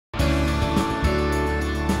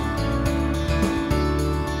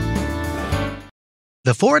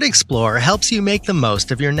The Ford Explorer helps you make the most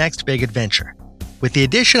of your next big adventure. With the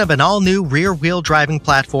addition of an all-new rear-wheel driving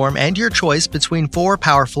platform and your choice between 4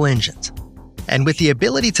 powerful engines. And with the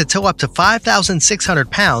ability to tow up to 5,600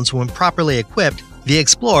 pounds when properly equipped, the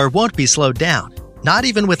Explorer won't be slowed down, not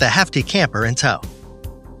even with a hefty camper in tow.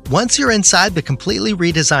 Once you're inside the completely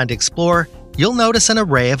redesigned Explorer, you'll notice an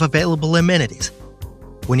array of available amenities.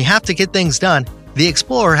 When you have to get things done, the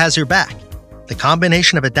Explorer has your back. The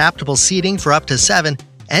combination of adaptable seating for up to 7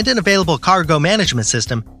 and an available cargo management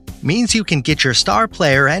system means you can get your star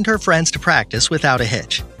player and her friends to practice without a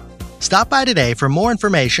hitch. Stop by today for more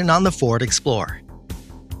information on the Ford Explorer.